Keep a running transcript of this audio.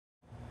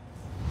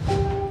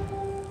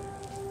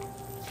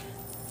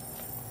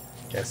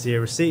I see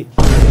a receipt.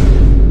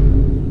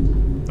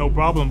 No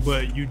problem,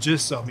 but you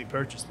just saw me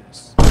purchase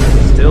this.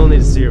 Still need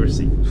to see a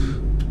receipt.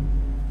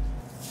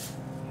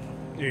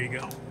 There you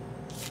go.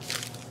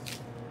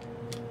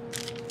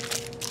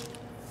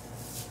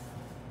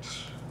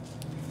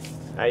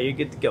 Now you're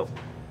good to go.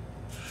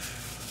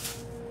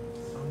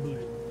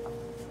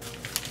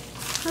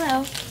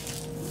 Hello.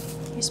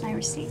 Here's my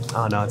receipt.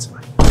 Oh, no, it's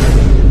fine.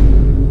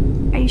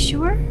 Are you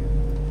sure?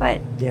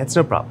 But... Yeah, it's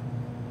no problem.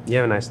 You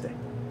have a nice day.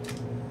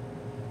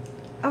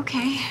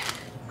 Okay.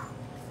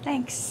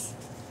 Thanks.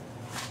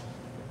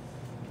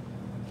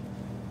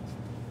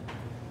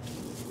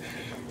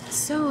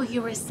 So,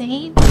 you were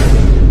saying?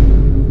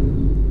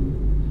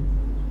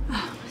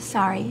 Oh,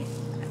 sorry.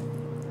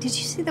 Did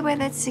you see the way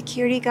that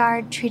security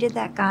guard treated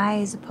that guy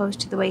as opposed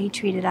to the way he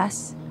treated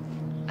us?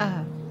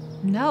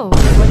 No.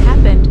 What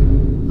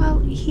happened? Well,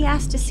 he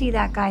asked to see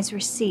that guy's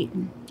receipt,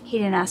 and he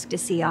didn't ask to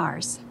see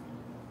ours.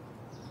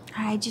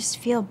 I just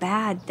feel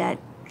bad that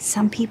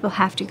some people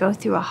have to go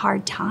through a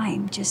hard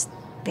time just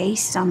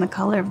based on the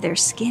color of their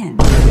skin.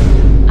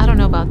 I don't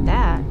know about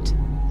that.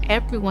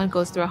 Everyone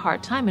goes through a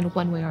hard time in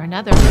one way or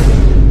another.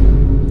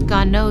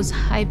 God knows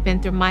I've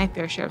been through my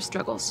fair share of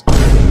struggles.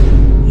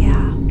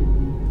 Yeah.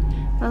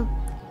 Well,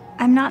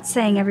 I'm not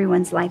saying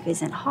everyone's life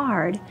isn't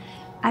hard.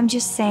 I'm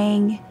just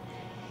saying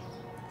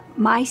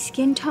my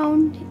skin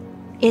tone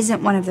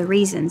isn't one of the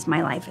reasons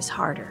my life is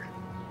harder.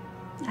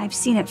 I've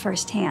seen it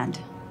firsthand.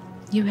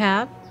 You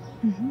have?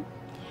 Mm-hmm.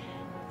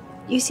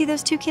 You see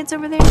those two kids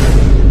over there?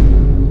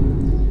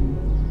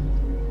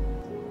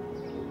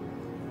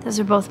 Those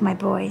are both my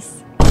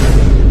boys.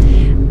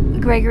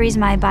 Gregory's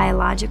my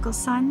biological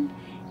son,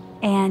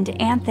 and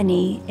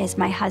Anthony is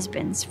my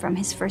husband's from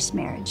his first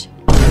marriage.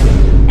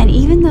 And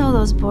even though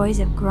those boys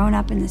have grown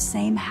up in the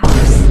same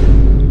house,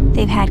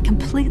 they've had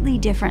completely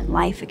different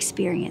life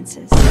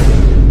experiences.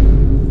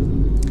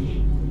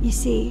 You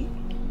see,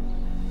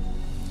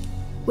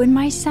 when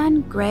my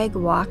son Greg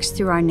walks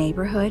through our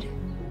neighborhood,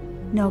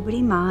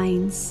 nobody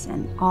minds,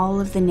 and all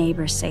of the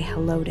neighbors say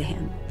hello to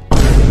him.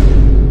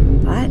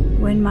 But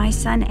when my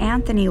son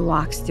Anthony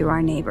walks through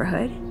our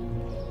neighborhood,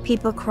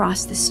 people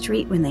cross the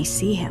street when they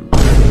see him,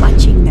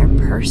 clutching their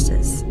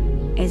purses,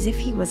 as if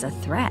he was a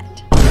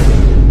threat.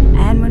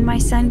 And when my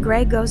son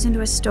Greg goes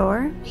into a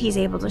store, he's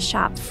able to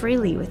shop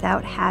freely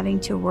without having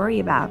to worry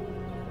about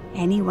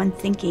anyone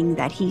thinking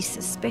that he's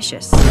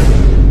suspicious.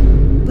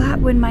 But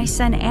when my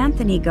son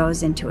Anthony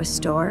goes into a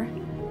store,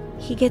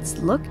 he gets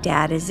looked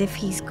at as if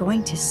he's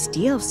going to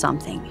steal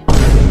something.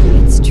 He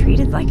gets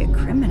treated like a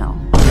criminal.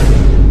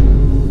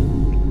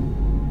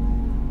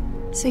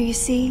 So you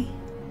see,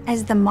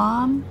 as the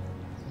mom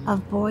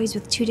of boys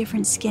with two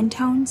different skin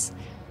tones,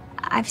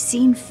 I've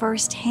seen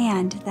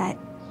firsthand that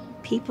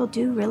people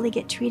do really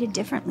get treated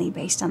differently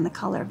based on the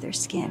color of their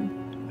skin.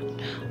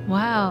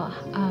 Wow.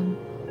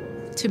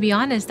 To be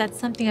honest, that's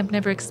something I've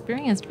never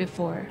experienced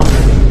before.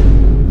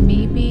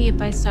 Maybe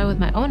if I saw it with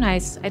my own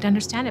eyes, I'd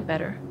understand it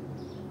better.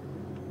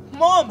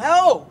 Mom,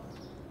 help!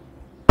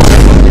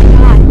 Oh my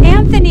God,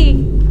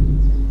 Anthony!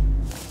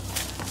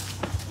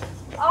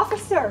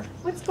 Officer,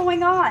 what's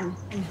going on?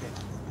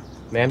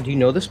 Ma'am, do you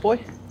know this boy?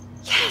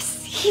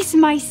 Yes, he's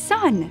my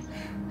son.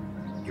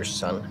 Your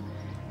son?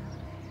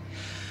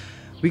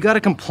 We got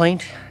a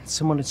complaint.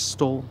 Someone had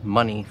stole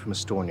money from a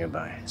store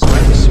nearby, so I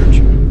had to search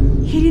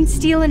him. He didn't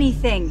steal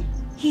anything.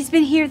 He's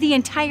been here the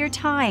entire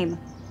time.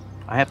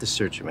 I have to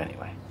search him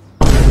anyway.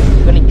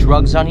 Got any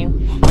drugs on you?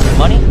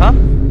 Money, huh?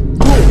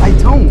 No, I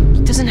don't.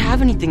 He doesn't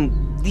have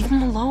anything. Leave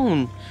him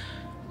alone.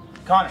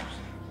 Connors,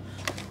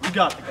 we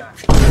got the guy.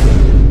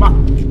 Come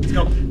on,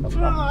 let's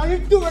go. I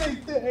didn't do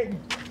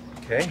anything.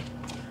 Okay.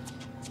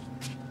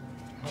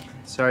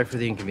 Sorry for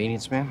the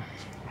inconvenience, ma'am.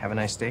 Have a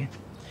nice day.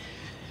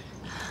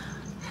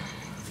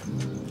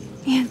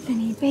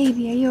 Anthony,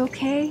 baby, are you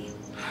okay?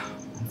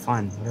 I'm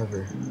fine,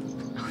 whatever.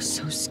 I was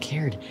so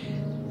scared.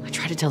 I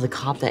tried to tell the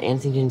cop that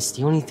Anthony didn't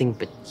steal anything,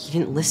 but he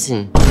didn't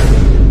listen.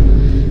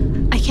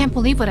 I can't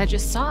believe what I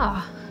just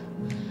saw.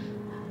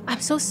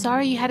 I'm so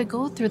sorry you had to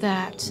go through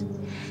that.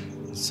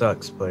 It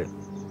sucks, but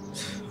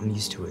I'm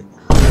used to it.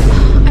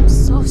 I'm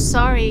so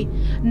sorry.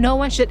 No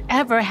one should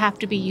ever have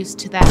to be used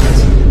to that.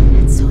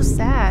 It's so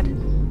sad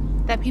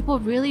that people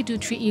really do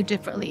treat you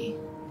differently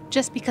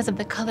just because of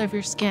the color of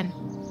your skin.